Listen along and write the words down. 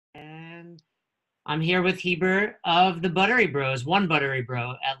I'm here with Heber of the Buttery Bros, one Buttery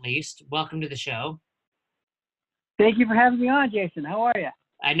Bro at least. Welcome to the show. Thank you for having me on, Jason. How are you?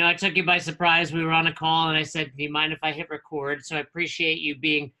 I know I took you by surprise. We were on a call and I said, do you mind if I hit record? So I appreciate you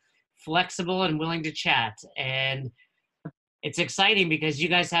being flexible and willing to chat. And it's exciting because you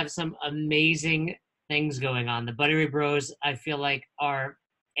guys have some amazing things going on. The Buttery Bros, I feel like, are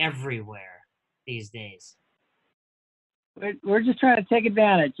everywhere these days. We're just trying to take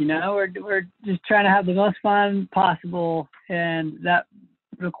advantage, We're just trying to have the most fun possible, and that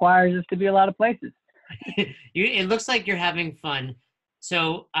requires us to be a lot of places. It looks like you're having fun.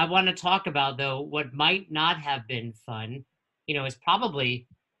 So I want to talk about, though, what might not have been fun, is probably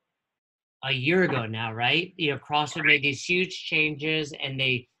a year ago now, right? CrossFit made these huge changes and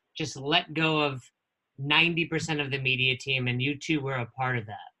they just let go of 90% of the media team, and you two were a part of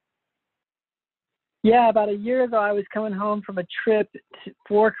that. Yeah, about a year ago, I was coming home from a trip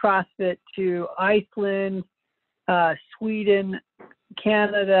for CrossFit to Iceland, Sweden,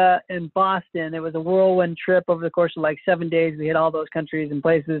 Canada, and Boston. It was a whirlwind trip over the course of like 7 days. We hit all those countries and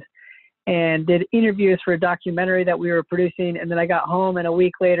places and did interviews for a documentary that we were producing. And then I got home, and a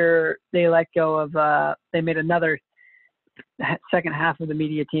week later, they let go of, they made another second half of the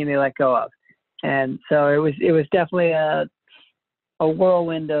media team they let go of. And so it was definitely a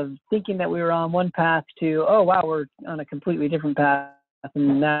whirlwind of thinking that we were on one path to, oh, wow, we're on a completely different path.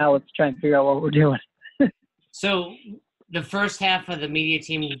 And now let's try and figure out what we're doing. So the first half of the media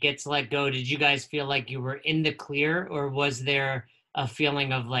team gets let go. Did you guys feel like you were in the clear, or was there a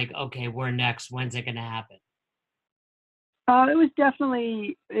feeling of like, okay, we're next? When's it going to happen? It was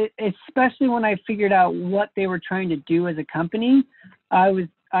definitely, especially when I figured out what they were trying to do as a company, I was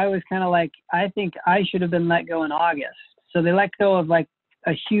kind of like, I think I should have been let go in August. So they let go of like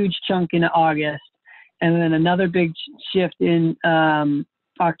a huge chunk in August, and then another big shift in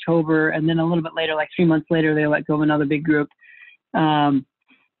October, and then a little bit later, like 3 months later, they let go of another big group. And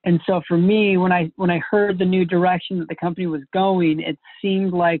so for me, when I heard the new direction that the company was going, it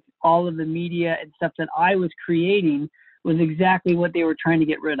seemed like all of the media and stuff that I was creating was exactly what they were trying to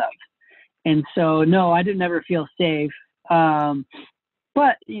get rid of. And so, no, I didn't ever feel safe.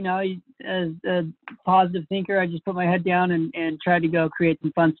 But, as a positive thinker, I just put my head down and tried to go create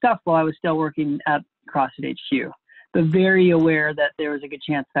some fun stuff while I was still working at CrossFit HQ, but very aware that there was a good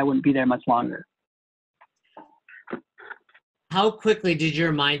chance that I wouldn't be there much longer. How quickly did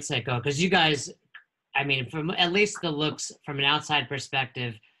your mindset go? Because you guys, I mean, from at least the looks from an outside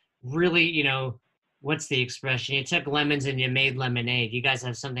perspective, really, what's the expression? You took lemons and you made lemonade. You guys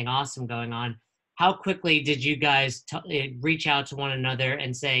have something awesome going on. How quickly did you guys reach out to one another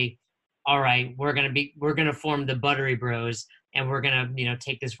and say, all right, we're going to form the Buttery Bros, and we're going to,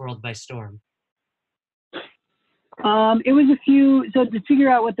 take this world by storm? It was so to figure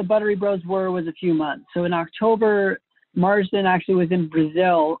out what the Buttery Bros was a few months. So in October, Marston actually was in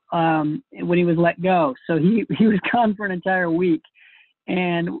Brazil when he was let go. So he was gone for an entire week.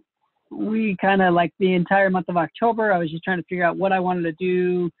 And we kind of, like, the entire month of October, I was just trying to figure out what I wanted to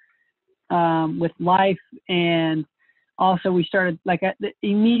do with life. And also we started, like,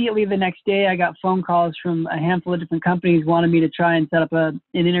 immediately the next day, I got phone calls from a handful of different companies wanting me to try and set up an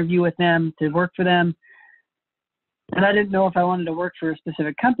interview with them to work for them. And I didn't know if I wanted to work for a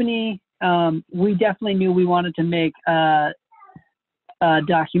specific company. We definitely knew we wanted to make a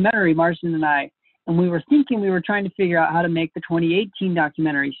documentary, Marston and I. And we were trying to figure out how to make the 2018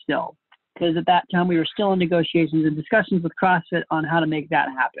 documentary still. Because at that time, we were still in negotiations and discussions with CrossFit on how to make that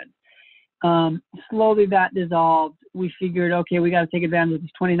happen. Slowly that dissolved. We figured, okay, we got to take advantage of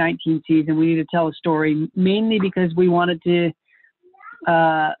this 2019 season. We need to tell a story, mainly because we wanted to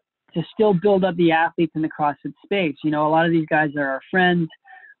still build up the athletes in the CrossFit space. A lot of these guys are our friends.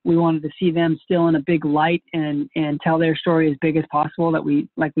 We wanted to see them still in a big light and tell their story as big as possible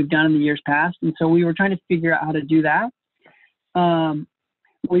like we've done in the years past. And so we were trying to figure out how to do that.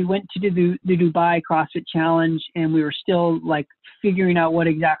 We went to the Dubai CrossFit Challenge, and we were still like figuring out what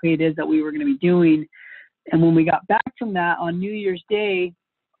exactly it is that we were going to be doing. And when we got back from that on New Year's Day,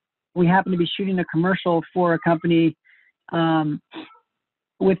 we happened to be shooting a commercial for a company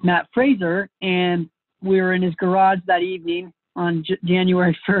with Matt Fraser, and we were in his garage that evening on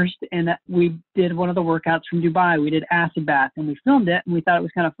January 1st, and we did one of the workouts from Dubai. We did acid bath, and we filmed it, and we thought it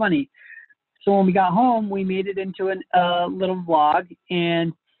was kind of funny. So when we got home, we made it into a little vlog,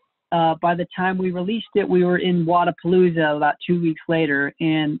 and by the time we released it, we were in Wadapalooza about 2 weeks later,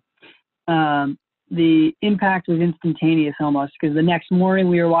 and the impact was instantaneous almost, because the next morning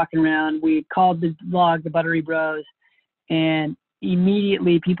we were walking around, we called the vlog the Buttery Bros, and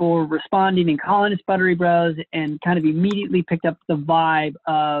immediately people were responding and calling us Buttery Bros, and kind of immediately picked up the vibe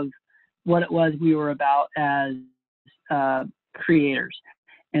of what it was we were about as creators.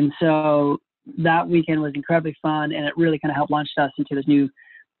 And so that weekend was incredibly fun, and it really kind of helped launch us into this new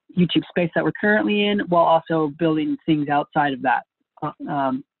YouTube space that we're currently in, while also building things outside of that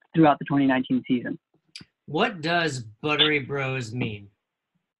throughout the 2019 season. What does Buttery Bros mean?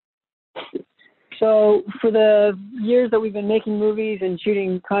 So for the years that we've been making movies and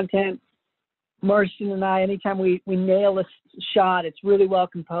shooting content, Marston and I, anytime we nail a shot, it's really well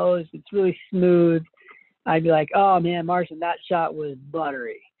composed, it's really smooth, I'd be like, oh man, Marston, that shot was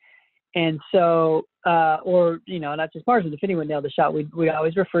buttery. And so, or, you know, not just Marston, if anyone nailed the shot, we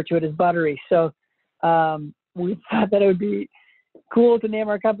always refer to it as buttery. So we thought that it would be cool to name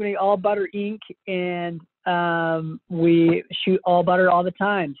our company All Butter Inc. And we shoot all butter all the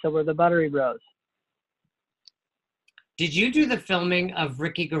time. So we're the Buttery Bros. Did you do the filming of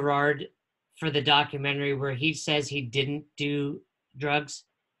Ricky Garrard for the documentary where he says he didn't do drugs?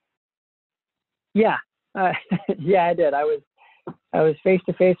 Yeah. Yeah, I did. I was face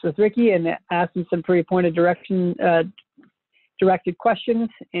to face with Ricky and asked him some pretty pointed directed questions,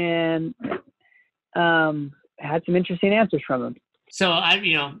 and had some interesting answers from him. So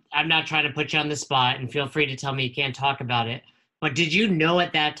I'm not trying to put you on the spot, and feel free to tell me you can't talk about it, but did you know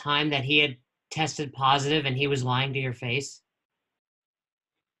at that time that he had tested positive and he was lying to your face?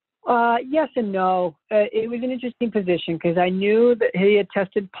 Yes and no. It was an interesting position because I knew that he had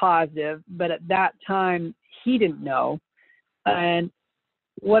tested positive, but at that time he didn't know. And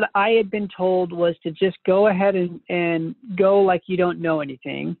what I had been told was to just go ahead and go like you don't know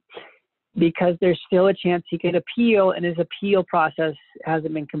anything, because there's still a chance he could appeal, and his appeal process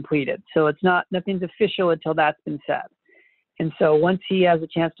hasn't been completed. So nothing's official until that's been said. And so once he has a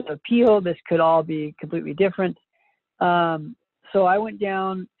chance to appeal, this could all be completely different. So I went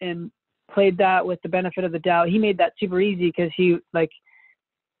down and played that with the benefit of the doubt. He made that super easy because he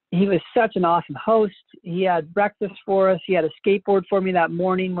was such an awesome host. He had breakfast for us. He had a skateboard for me that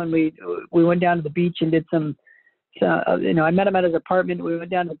morning when we went down to the beach and did some I met him at his apartment. We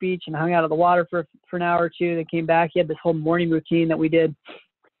went down to the beach and hung out on the water for an hour or two. Then came back. He had this whole morning routine that we did.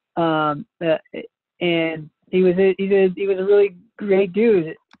 And he was a really great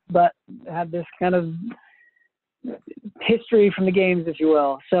dude, but had this kind of history from the games, if you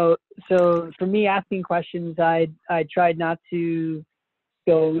will. So for me, asking questions, I tried not to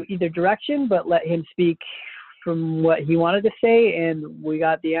go either direction, but let him speak from what he wanted to say, and we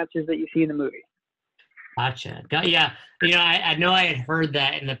got the answers that you see in the movie. Gotcha. Yeah. I know I had heard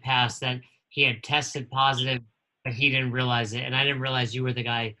that in the past, that he had tested positive, but he didn't realize it, and I didn't realize you were the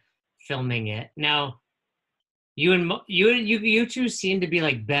guy filming it. Now, you two seem to be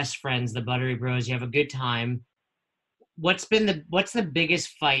like best friends, the Buttery Bros. You have a good time. What's the biggest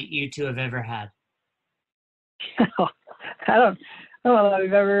fight you two have ever had? I don't know if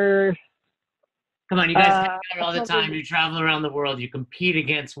we've ever. Come on, you guys hang out all the time. You travel around the world. You compete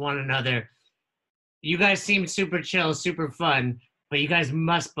against one another. You guys seem super chill, super fun, but you guys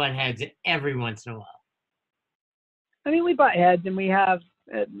must butt heads every once in a while. I mean, we butt heads, and we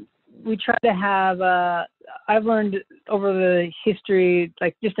try to have. I've learned over the history,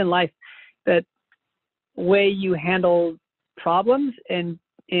 like just in life, that way you handle problems and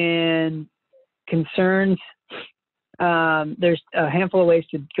concerns. There's a handful of ways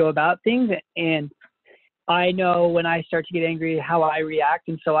to go about things, and I know when I start to get angry how I react,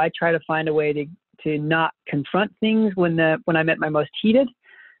 and so I try to find a way to not confront things when I'm at my most heated.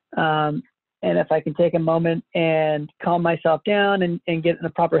 And if I can take a moment and calm myself down and get in a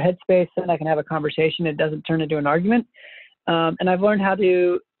proper headspace, then I can have a conversation. It doesn't turn into an argument. And I've learned how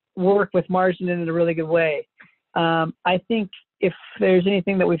to work with Marston in a really good way. I think if there's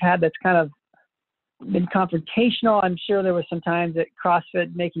anything that we've had that's kind of been confrontational, I'm sure there was some times at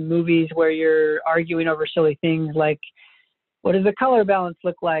CrossFit making movies where you're arguing over silly things like, what does the color balance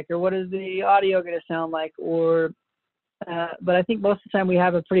look like? Or what is the audio going to sound like? But I think most of the time we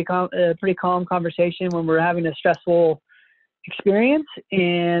have a pretty calm conversation when we're having a stressful experience.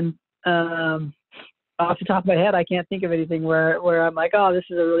 And off the top of my head, I can't think of anything where I'm like, oh, this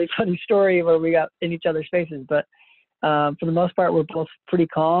is a really funny story where we got in each other's faces. But for the most part, we're both pretty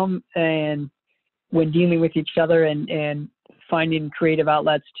calm and when dealing with each other and finding creative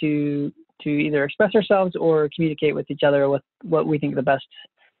outlets to either express ourselves or communicate with each other with what we think the best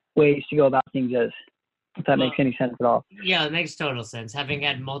ways to go about things is, if that makes any sense at all. Yeah, it makes total sense. Having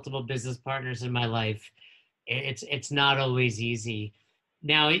had multiple business partners in my life, it's not always easy.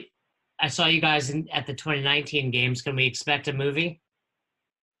 Now, I saw you guys at the 2019 games. Can we expect a movie?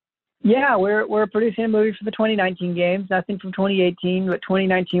 Yeah, we're producing a movie for the 2019 games. Nothing from 2018, but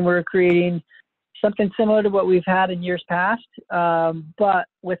 2019 we're creating something similar to what we've had in years past, but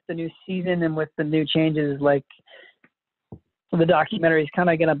with the new season and with the new changes, like the documentary is kind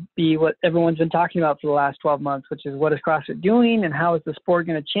of going to be what everyone's been talking about for the last 12 months, which is what is CrossFit doing and how is the sport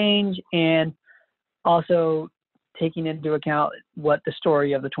going to change, and also taking into account what the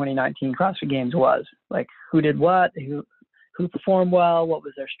story of the 2019 CrossFit Games was, like who did what, who performed well, what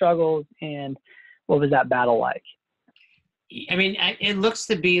was their struggles, and what was that battle like. I mean, it looks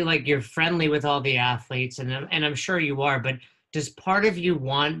to be like you're friendly with all the athletes, and I'm sure you are, but does part of you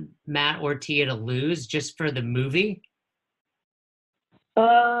want Matt or Tia to lose just for the movie?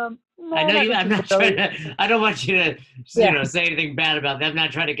 No, I know you. I'm not trying to. I don't want you to, Yeah. say anything bad about them. I'm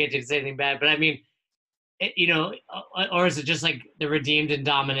not trying to get you to say anything bad, but I mean, or is it just like the redeemed and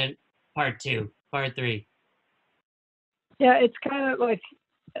dominant part 2, part 3? Yeah, it's kind of like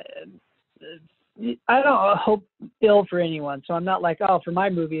I don't hope ill for anyone, so I'm not like, oh, for my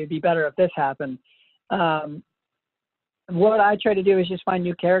movie it'd be better if this happened. What I try to do is just find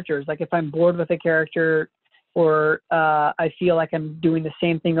new characters. Like if I'm bored with a character, or I feel like I'm doing the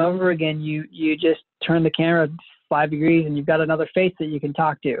same thing over again, you just turn the camera 5 degrees and you've got another face that you can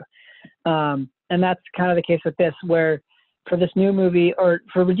talk to. And that's kind of the case with this, where for this new movie, or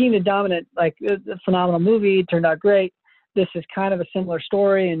for Redeemed and Dominant, like a phenomenal movie, turned out great. This is kind of a similar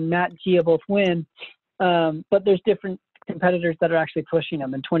story, and Matt and Tia both win. But there's different competitors that are actually pushing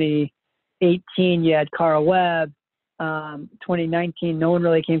them. In 2018, you had Cara Webb. 2019, no one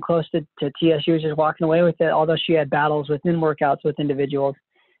really came close to Tia. She was just walking away with it, although she had battles within workouts with individuals.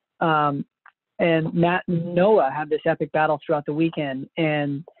 And Matt and Noah have this epic battle throughout the weekend,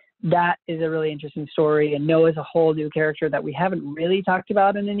 and that is a really interesting story. And Noah's a whole new character that we haven't really talked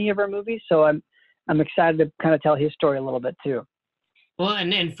about in any of our movies, so I'm excited to kind of tell his story a little bit too. Well,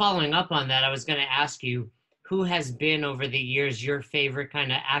 and following up on that, I was going to ask you, who has been over the years your favorite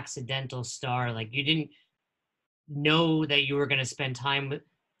kind of accidental star? Like you didn't know that you were going to spend time with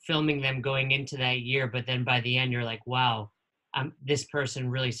filming them going into that year, but then by the end you're like, wow, this person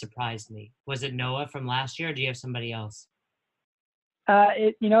really surprised me. Was it Noah from last year, or do you have somebody else?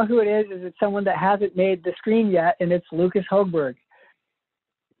 You know who it is? It's someone that hasn't made the screen yet, and it's Lucas Hogberg.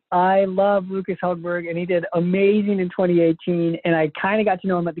 I love Lucas Hogberg, and he did amazing in 2018, and I kind of got to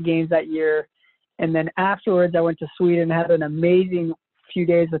know him at the games that year. And then afterwards, I went to Sweden, had an amazing few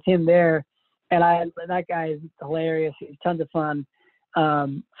days with him there. And that guy is hilarious. He's tons of fun.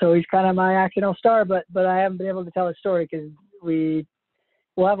 So he's kind of my accidental star, but I haven't been able to tell his story because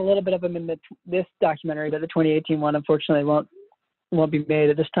we'll have a little bit of him in this documentary, but the 2018 one, unfortunately, won't be made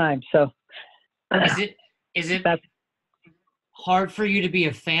at this time. So is it hard for you to be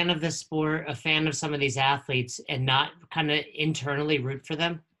a fan of the sport, a fan of some of these athletes, and not kind of internally root for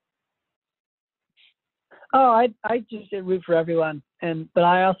them? Oh, I just root for everyone, but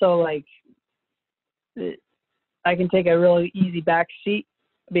I also like, I can take a really easy back seat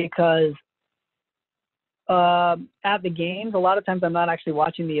because at the games, a lot of times I'm not actually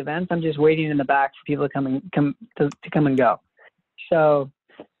watching the events. I'm just waiting in the back for people to come and go. So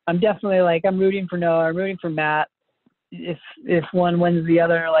I'm definitely like, I'm rooting for Noah. I'm rooting for Matt. If one wins the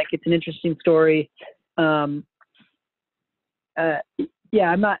other, like it's an interesting story.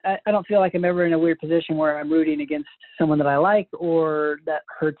 Yeah, I don't feel like I'm ever in a weird position where I'm rooting against someone that I like or that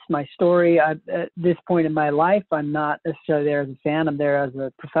hurts my story. At this point in my life, I'm not necessarily there as a fan. I'm there as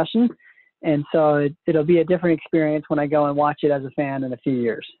a profession. And so it'll be a different experience when I go and watch it as a fan in a few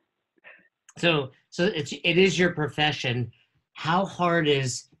years. So it is your profession. How hard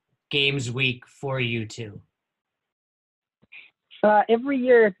is Games Week for you two? Every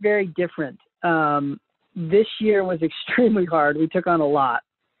year it's very different. This year was extremely hard. We took on a lot.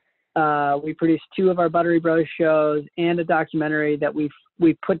 We produced 2 of our Buttery Bros shows and a documentary that we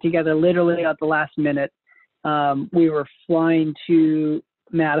put together literally at the last minute. We were flying to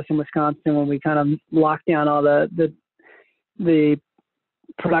Madison, Wisconsin when we kind of locked down all the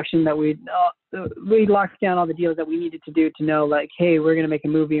production that we locked down all the deals that we needed to do to know, like, hey, we're going to make a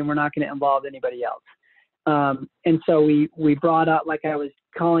movie and we're not going to involve anybody else. And so we brought up, like I was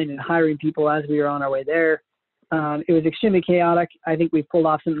calling and hiring people as we were on our way there. It was extremely chaotic. I think we pulled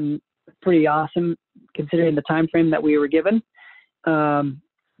off something pretty awesome considering the time frame that we were given. But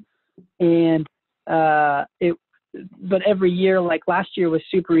every year, like last year was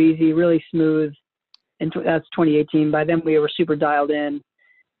super easy, really smooth. And that's 2018. By then we were super dialed in.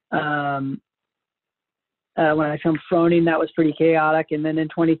 When I filmed Froning, that was pretty chaotic. And then in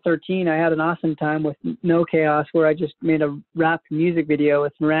 2013, I had an awesome time with no chaos, where I just made a rap music video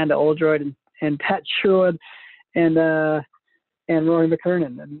with Miranda Oldroyd and Pat Sherwood and Rory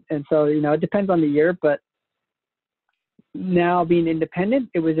McKernan. And so, it depends on the year, but now being independent,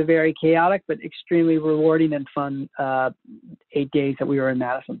 it was a very chaotic but extremely rewarding and fun 8 days that we were in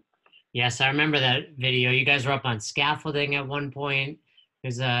Madison. Yes, I remember that video. You guys were up on scaffolding at one point.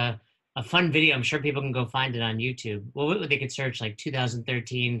 There's a fun video. I'm sure people can go find it on YouTube. Well, they could search like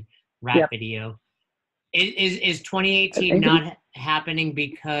 2013 rap video. Is 2018 not happening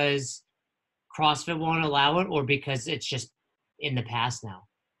because CrossFit won't allow it, or because it's just in the past now?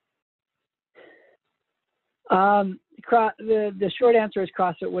 The short answer is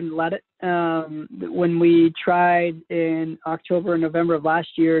CrossFit wouldn't let it. When we tried in October and November of last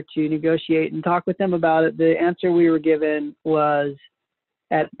year to negotiate and talk with them about it, the answer we were given was,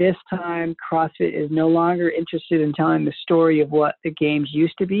 at this time, CrossFit is no longer interested in telling the story of what the games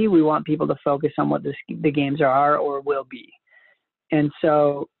used to be. We want people to focus on what the games are or will be. And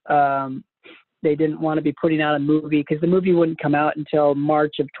so they didn't want to be putting out a movie, because the movie wouldn't come out until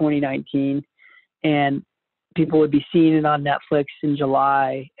March of 2019. And people would be seeing it on Netflix in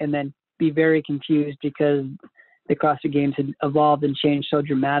July and then be very confused because the CrossFit Games had evolved and changed so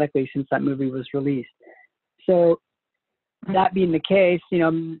dramatically since that movie was released. So that being the case,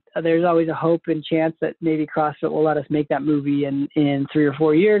 there's always a hope and chance that maybe CrossFit will let us make that movie in 3 or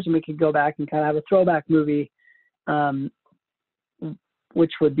 4 years, and we could go back and kind of have a throwback movie,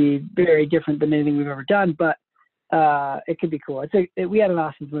 which would be very different than anything we've ever done. But it could be cool. We had an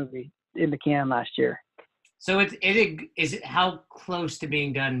awesome movie in the can last year. So is it how close to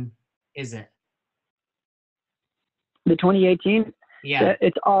being done is it? The 2018? Yeah.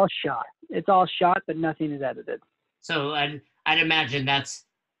 It's all shot. It's all shot, but nothing is edited. So I'd imagine that's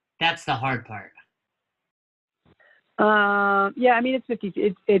the hard part. Yeah, I mean, it's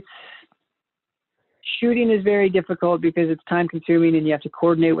 50. It's shooting is very difficult because it's time consuming and you have to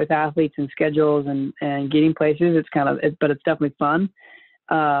coordinate with athletes and schedules and getting places. But it's definitely fun.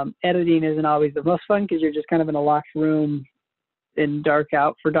 Editing isn't always the most fun because you're just kind of in a locked room in dark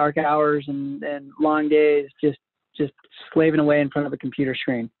hours and long days, just slaving away in front of a computer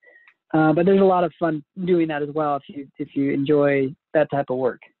screen. But there's a lot of fun doing that as well if you enjoy that type of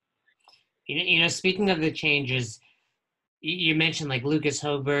work. Speaking of the changes, you mentioned like Lucas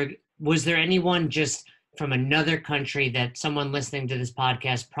Hoberg. Was there anyone just from another country that someone listening to this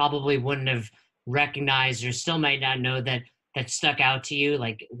podcast probably wouldn't have recognized or still might not know that stuck out to you?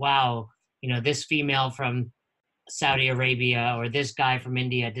 Like, wow, this female from Saudi Arabia or this guy from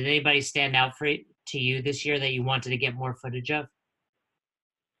India. Did anybody stand out to you this year that you wanted to get more footage of?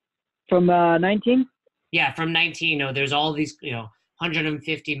 From 19? Yeah, from 19. There's all these,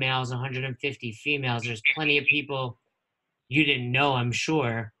 150 males, 150 females. There's plenty of people you didn't know, I'm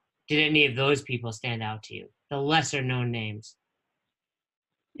sure. Did any of those people stand out to you? The lesser known names.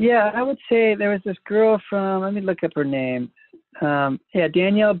 Yeah, I would say there was this girl from, let me look up her name.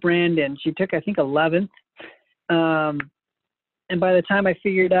 Danielle Brandon. She took, I think, 11th. And by the time I not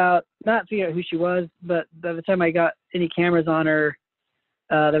figured out who she was, but by the time I got any cameras on her,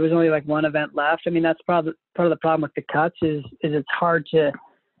 there was only like one event left. I mean, that's probably part of the problem with the cuts is it's hard to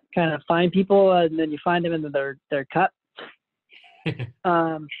kind of find people, and then you find them and then they're cut.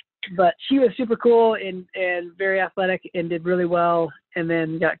 But she was super cool and very athletic and did really well, and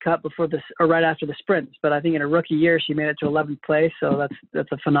then got cut right after the sprints. But I think in her rookie year, she made it to 11th place. So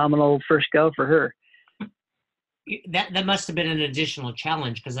that's a phenomenal first go for her. That must have been an additional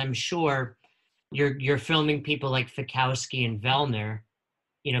challenge, because I'm sure you're filming people like Fikowski and Vellner,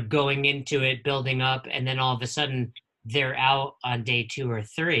 going into it, building up, and then all of a sudden they're out on day 2 or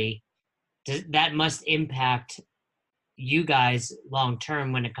 3. That must impact you guys long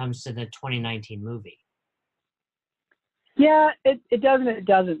term when it comes to the 2019 movie. Yeah, it does and it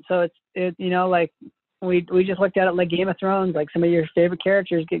doesn't. So it's like we just looked at it like Game of Thrones. Like, some of your favorite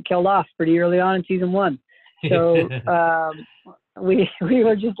characters get killed off pretty early on in season 1. So we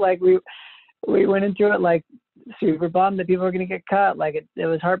were just like we went into it like super bummed that people were going to get cut. Like it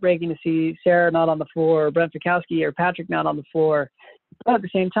was heartbreaking to see Sarah not on the floor, or Brent Fikowski or Patrick not on the floor. But at the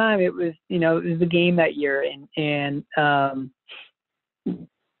same time, it was the game that year, and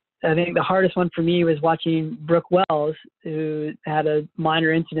I think the hardest one for me was watching Brooke Wells, who had a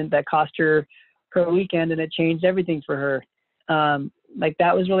minor incident that cost her weekend, and it changed everything for her. Like,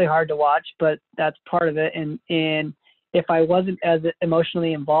 that was really hard to watch, but that's part of it. And if I wasn't as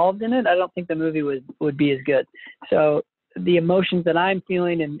emotionally involved in it, I don't think the movie would be as good. So the emotions that I'm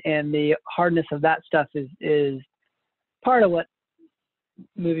feeling and the hardness of that stuff is part of what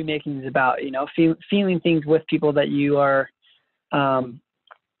movie making is about, feeling things with people that you are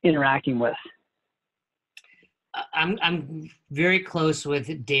interacting with. I'm very close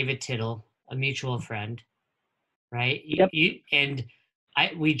with David Tittle, a mutual friend, right? Yep.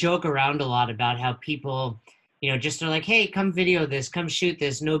 We joke around a lot about how people just they're like, hey, come video this, come shoot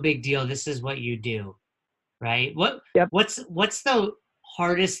this, no big deal. This is what you do, right? Yep. What's the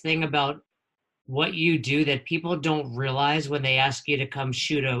hardest thing about what you do that people don't realize when they ask you to come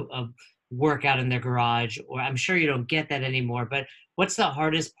shoot a workout in their garage? Or I'm sure you don't get that anymore, but what's the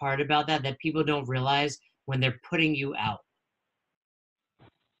hardest part about that people don't realize when they're putting you out?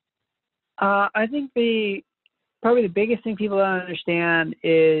 I think probably the biggest thing people don't understand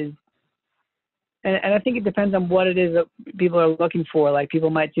is, and I think it depends on what it is that people are looking for. Like, people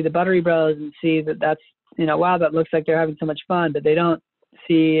might see the Buttery Bros and see that's, wow, that looks like they're having so much fun, but they don't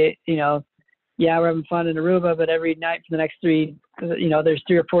see, yeah, we're having fun in Aruba, but every night for the next there's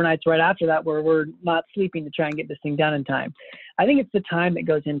 3 or 4 nights right after that where we're not sleeping to try and get this thing done in time. I think it's the time that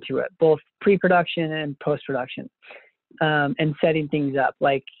goes into it, both pre-production and post-production, and setting things up.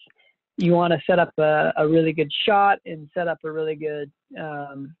 Like, you want to set up a really good shot and set up a really good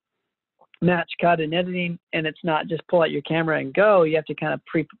match cut and editing, and it's not just pull out your camera and go. You have to kind of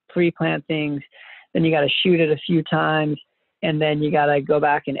pre-plan things. Then you got to shoot it a few times, and then you got to go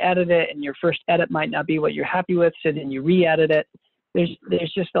back and edit it, and your first edit might not be what you're happy with, so then you re-edit it.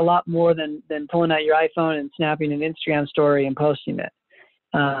 There's just a lot more than pulling out your iPhone and snapping an Instagram story and posting it.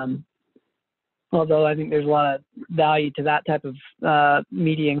 Although I think there's a lot of value to that type of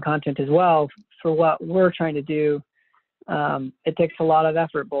media and content as well. For what we're trying to do, it takes a lot of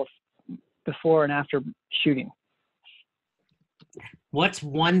effort, both before and after shooting. What's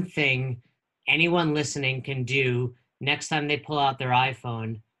one thing anyone listening can do next time they pull out their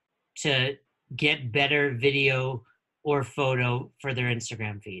iPhone to get better video or photo for their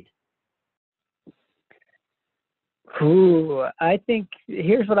Instagram feed? Ooh, I think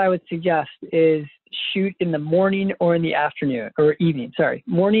here's what I would suggest is shoot in the morning or in the afternoon or evening. Sorry,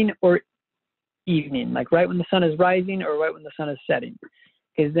 morning or evening, like right when the sun is rising or right when the sun is setting,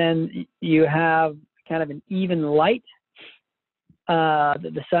 because then you have kind of an even light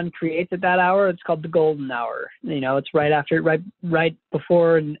that the sun creates at that hour. It's called the golden hour. It's right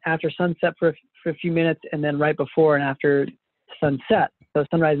before and after sunset for a few minutes, and then right before and after sunset. So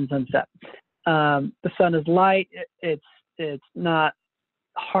sunrise and sunset. The sun is light. It's not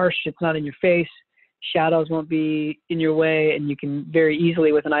harsh. It's not in your face. Shadows won't be in your way, and you can very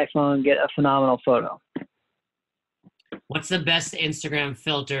easily with an iPhone get a phenomenal photo. What's the best Instagram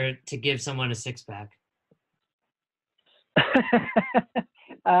filter to give someone a 6-pack?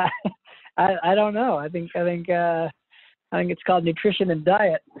 I don't know. I think it's called nutrition and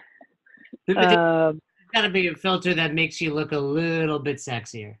diet. It's got to be a filter that makes you look a little bit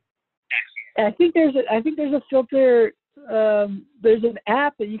sexier. I think there's a filter. There's an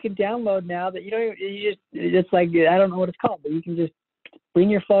app that you can download now that it's like, I don't know what it's called, but you can just bring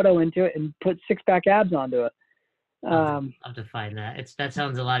your photo into it and put 6-pack abs onto it. I'll have to find that. That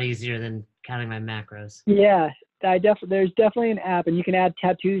sounds a lot easier than counting my macros. Yeah, there's definitely an app, and you can add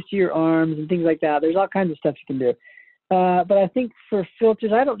tattoos to your arms and things like that. There's all kinds of stuff you can do. But I think for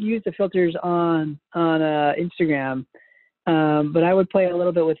filters, I don't use the filters on Instagram. But I would play a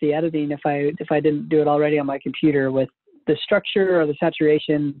little bit with the editing if I didn't do it already on my computer, with the structure or the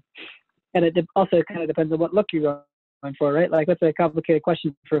saturation. And it also kind of depends on what look you're going for, right? Like, that's a complicated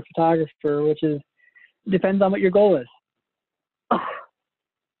question for a photographer, which depends on what your goal is.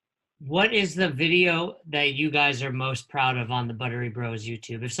 What is the video that you guys are most proud of on the Buttery Bros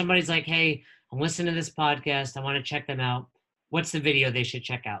YouTube? If somebody's like, hey, I'm listening to this podcast, I want to check them out, what's the video they should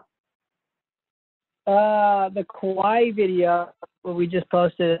check out? The Kauai video, what we just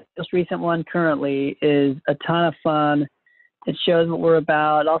posted, the most recent one currently, is a ton of fun. It shows what we're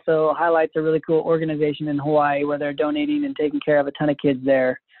about. It also highlights a really cool organization in Hawaii where they're donating and taking care of a ton of kids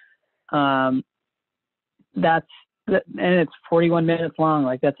there. And it's 41 minutes long.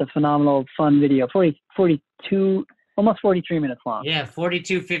 Like, that's a phenomenal, fun video. 42, almost 43 minutes long. Yeah,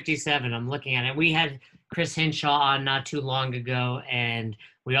 42:57. I'm looking at it. We had Chris Hinshaw on not too long ago, and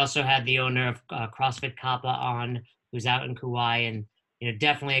we also had the owner of CrossFit Kappa on, who's out in Kauai, and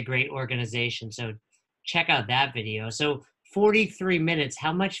definitely a great organization. So check out that video. So 43 minutes.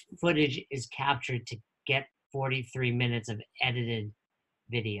 How much footage is captured to get 43 minutes of edited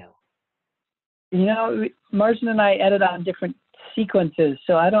video? Marston and I edit on different sequences,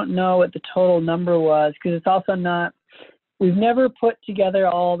 so I don't know what the total number was, because it's also not. We've never put together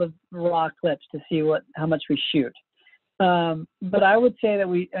all the raw clips to see how much we shoot. But I would say that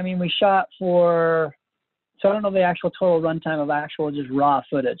we shot for, so I don't know the actual total runtime of actual just raw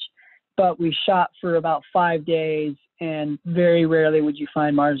footage, but we shot for about 5 days, and very rarely would you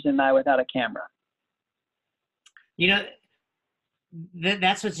find Marston and I without a camera.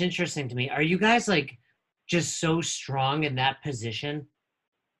 That's what's interesting to me. Are you guys like just so strong in that position?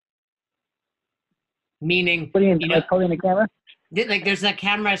 Meaning, What do you mean, like holding the camera? like there's that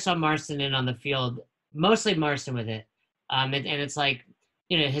camera I saw Marston in on the field, mostly Marston with it. And it's like,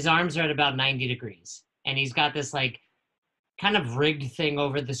 his arms are at about 90 degrees. And he's got this like kind of rigged thing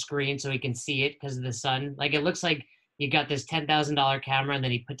over the screen so he can see it because of the sun. Like it looks like you got this $10,000 camera and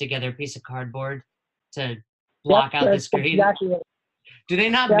then he put together a piece of cardboard to block out the screen. Exactly right. Do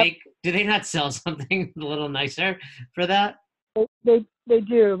they not sell something a little nicer for that? They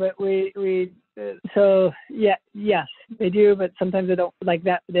do, but so yes, they do, but sometimes they don't like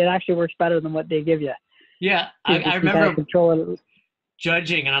that. It actually works better than what they give you. Yeah, I remember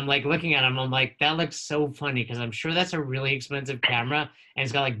judging, and I'm like looking at him. I'm like, that looks so funny because I'm sure that's a really expensive camera, and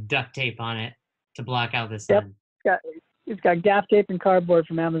it's got like duct tape on it to block out the sun. Yep, it's got gaff tape and cardboard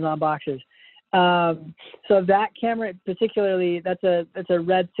from Amazon boxes. So that camera particularly, that's a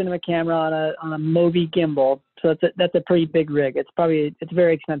red cinema camera on a Movi gimbal. So that's a pretty big rig. It's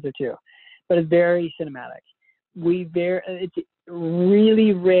very expensive too, but it's very cinematic. It's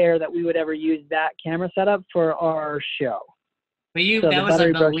really rare that we would ever use that camera setup for our show. But that was,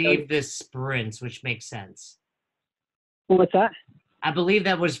 I believe, the sprints, which makes sense. What's that? I believe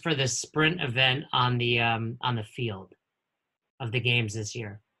that was for the sprint event on the field of the games this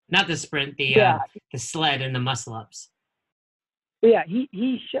year. Not the sprint, the sled and the muscle ups. Yeah,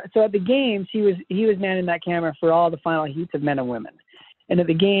 so at the games he was manning that camera for all the final heats of men and women, and at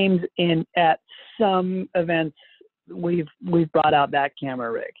the games and at some events we've brought out that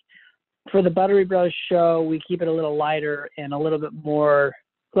camera rig. For the Buttery Bros show, we keep it a little lighter and a little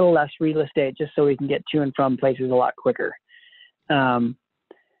less real estate, just so we can get to and from places a lot quicker. That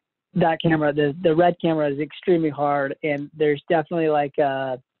camera, the red camera, is extremely hard, and there's definitely like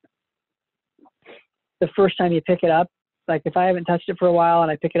the first time you pick it up, like if I haven't touched it for a while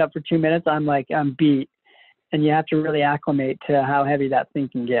and I pick it up for 2 minutes, I'm beat, and you have to really acclimate to how heavy that thing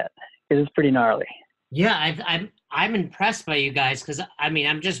can get because it's pretty gnarly. Yeah, I'm impressed by you guys because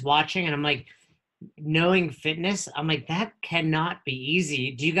I'm just watching and I'm like, knowing fitness, I'm like, that cannot be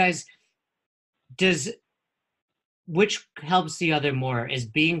easy. Do you guys? Which helps the other more? Is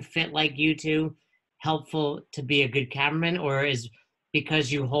being fit like you two helpful to be a good cameraman, or is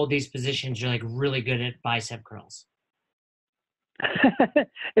because you hold these positions, you're like really good at bicep curls?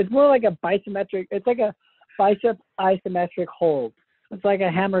 It's more like a bisometric. It's like a bicep isometric hold. It's like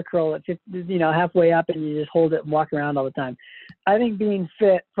a hammer curl. It's halfway up, and you just hold it and walk around all the time. I think being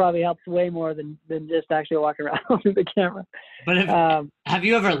fit probably helps way more than just actually walking around with the camera. But have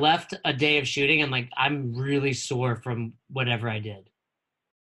you ever left a day of shooting and like, I'm really sore from whatever I did?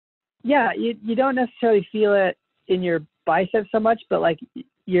 Yeah, you don't necessarily feel it in your biceps so much, but like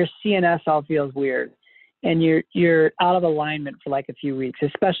your CNS all feels weird, and you're out of alignment for like a few weeks,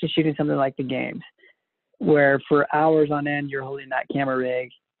 especially shooting something like the games, where for hours on end you're holding that camera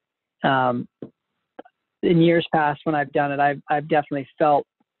rig. In years past when I've done it, I've definitely felt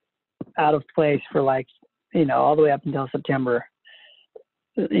out of place for like, all the way up until September.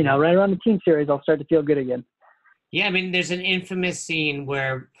 Right around the team series, I'll start to feel good again. Yeah, there's an infamous scene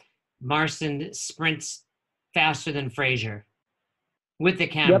where Marston sprints faster than Frazier with the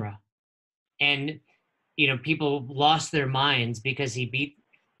camera. Yep. And, people lost their minds because he beat,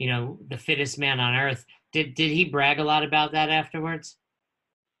 the fittest man on earth. Did he brag a lot about that afterwards?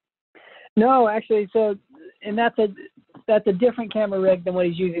 No, actually. So, and that's a different camera rig than what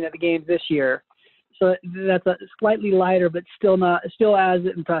he's using at the games this year. So that's a slightly lighter, but still as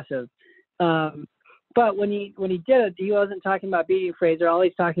impressive. But when he did it, he wasn't talking about beating Fraser. All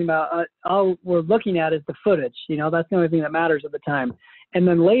he's talking about, all we're looking at is the footage. That's the only thing that matters at the time. And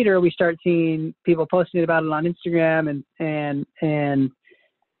then later we start seeing people posting about it on Instagram and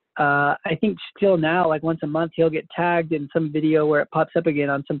I think still now, like once a month, he'll get tagged in some video where it pops up again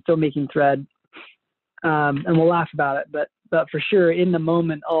on some filmmaking thread, and we'll laugh about it. But for sure, in the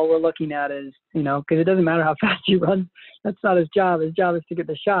moment, all we're looking at is, because it doesn't matter how fast he runs. That's not his job. His job is to get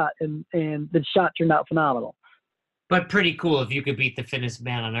the shot, and the shot turned out phenomenal. But pretty cool if you could beat the fittest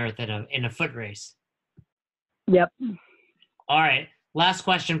man on earth in a foot race. Yep. All right. Last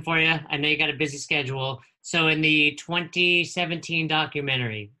question for you. I know you got a busy schedule. So in the 2017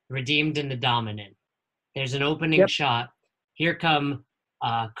 documentary, Redeemed and the Dominant, there's an opening shot. Here come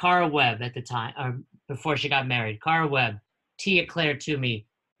Cara Webb at the time, or before she got married. Cara Webb, Tia Claire Toomey,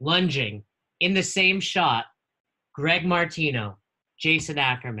 lunging. In the same shot, Greg Martino, Jason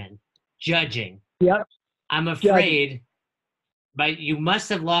Ackerman, judging. Yep. I'm afraid, but you must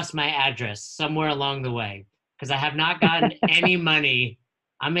have lost my address somewhere along the way, because I have not gotten any money.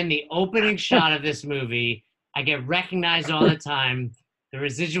 I'm in the opening shot of this movie. I get recognized all the time. The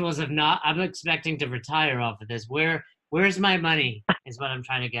residuals have not. I'm expecting to retire off of this. Where's my money is what I'm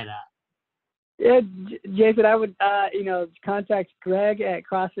trying to get at. Yeah, Jason, I would, contact Greg at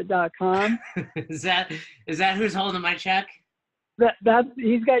CrossFit.com. Is that who's holding my check? That's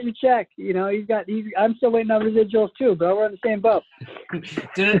he's got your check. I'm still waiting on residuals too, bro. We're on the same boat.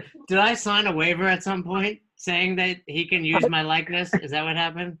 Did I sign a waiver at some point saying that he can use my likeness? Is that what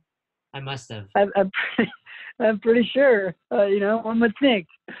happened? I must have. I'm pretty sure. One would think.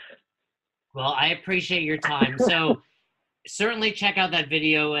 Well, I appreciate your time. So certainly check out that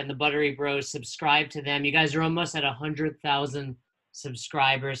video and the Buttery Bros. Subscribe to them. You guys are almost at 100,000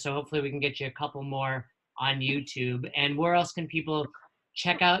 subscribers, so hopefully we can get you a couple more on YouTube. And where else can people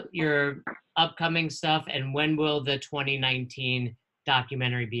check out your upcoming stuff, and when will the 2019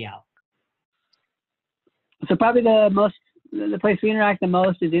 documentary be out? So probably the place we interact the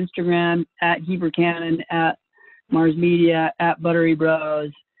most is Instagram, at Heber Cannon, at Mars Media, at Buttery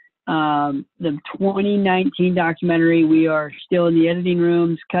Bros. The 2019 documentary, we are still in the editing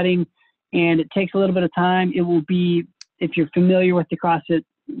rooms cutting, and it takes a little bit of time. It will be, if you're familiar with the CrossFit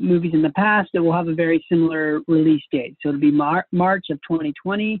movies in the past, it will have a very similar release date. So it'll be March of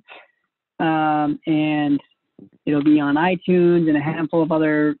 2020, and it'll be on iTunes and a handful of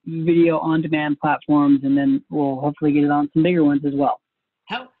other video on-demand platforms, and then we'll hopefully get it on some bigger ones as well.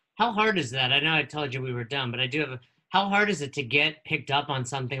 How hard is that? I know I told you we were done, but I do have how hard is it to get picked up on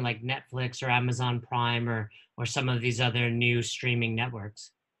something like Netflix or Amazon Prime or some of these other new streaming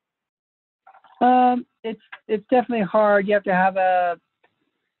networks? It's definitely hard. You have to have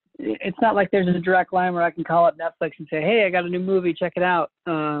it's not like there's a direct line where I can call up Netflix and say, hey, I got a new movie, check it out.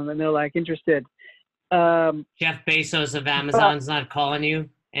 And they're like, interested. Jeff Bezos of Amazon's not calling you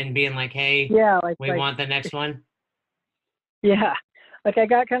and being like, hey, yeah, we want the next one? Yeah. Like I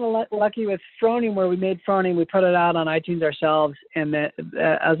got kind of lucky with Froning, where we made Froning. We put it out on iTunes ourselves, and then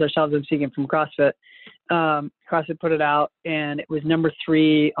as ourselves, I'm speaking from CrossFit. CrossFit put it out, and it was number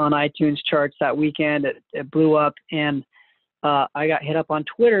 3 on iTunes charts that weekend. It blew up, and I got hit up on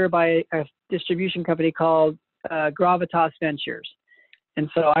Twitter by a distribution company called Gravitas Ventures.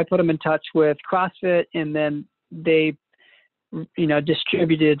 And so I put them in touch with CrossFit, and then they,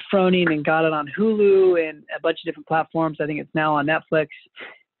 distributed Froning and got it on Hulu and a bunch of different platforms. I think it's now on Netflix.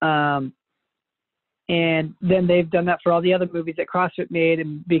 And then they've done that for all the other movies that CrossFit made.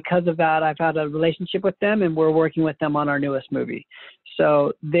 And because of that, I've had a relationship with them, and we're working with them on our newest movie.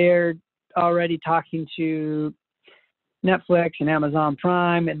 So they're already talking to Netflix and Amazon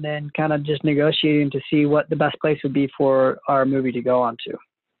Prime, and then kind of just negotiating to see what the best place would be for our movie to go on to.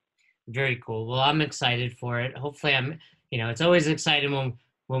 Very cool. Well, I'm excited for it. Hopefully it's always exciting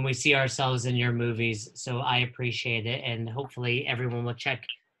when we see ourselves in your movies. So I appreciate it. And hopefully everyone will check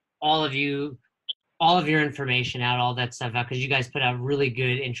all of your information out, all that stuff out, because you guys put out really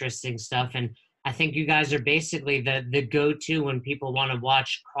good, interesting stuff. And I think you guys are basically the go-to when people want to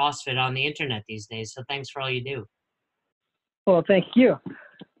watch CrossFit on the internet these days. So thanks for all you do. Well, thank you.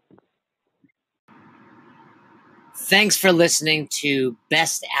 Thanks for listening to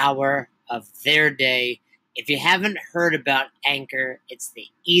Best Hour of Their Day. If you haven't heard about Anchor, it's the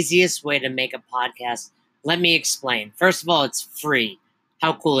easiest way to make a podcast. Let me explain. First of all, it's free.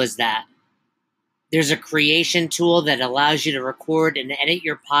 How cool is that? There's a creation tool that allows you to record and edit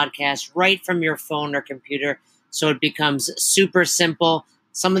your podcast right from your phone or computer, so it becomes super simple.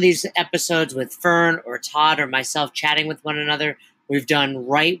 Some of these episodes with Fern or Todd or myself chatting with one another, we've done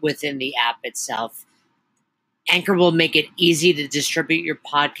right within the app itself. Anchor will make it easy to distribute your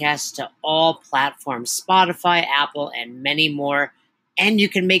podcast to all platforms, Spotify, Apple, and many more. And you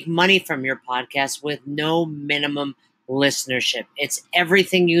can make money from your podcast with no minimum listenership. It's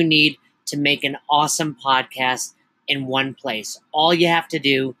everything you need to make an awesome podcast in one place. All you have to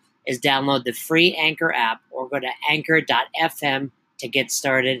do is download the free Anchor app or go to anchor.fm to get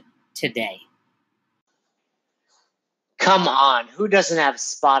started today. Come on, who doesn't have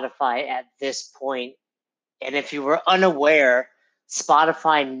Spotify at this point? And if you were unaware,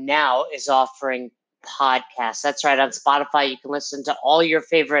 Spotify now is offering podcasts. That's right. On Spotify, you can listen to all your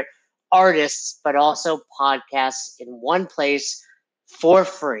favorite artists, but also podcasts in one place for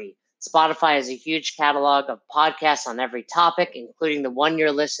free. Spotify has a huge catalog of podcasts on every topic, including the one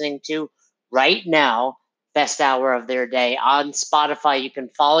you're listening to right now, Best Hour of Their Day. On Spotify, you can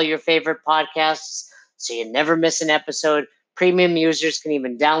follow your favorite podcasts so you never miss an episode. Premium users can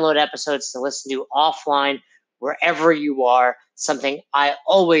even download episodes to listen to offline wherever you are, something I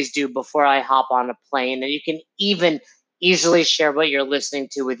always do before I hop on a plane. And you can even easily share what you're listening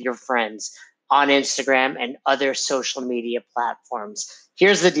to with your friends on Instagram and other social media platforms.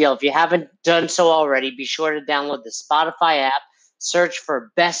 Here's the deal. If you haven't done so already, be sure to download the Spotify app, search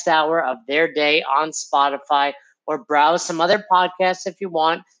for Best Hour of Their Day on Spotify, or browse some other podcasts if you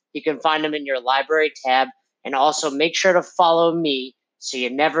want. You can find them in your library tab. And also make sure to follow me so you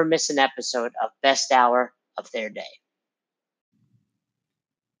never miss an episode of Best Hour of Their Day.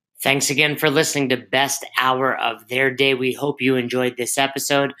 Thanks again for listening to Best Hour of Their Day. We hope you enjoyed this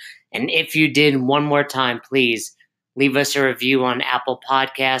episode. And if you did, one more time, please leave us a review on Apple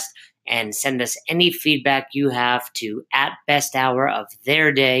Podcast and send us any feedback you have to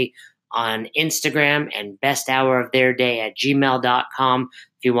 @besthouroftheirday on Instagram and besthouroftheirday@gmail.com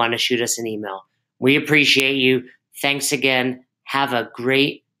if you want to shoot us an email. We appreciate you. Thanks again. Have a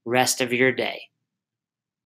great rest of your day.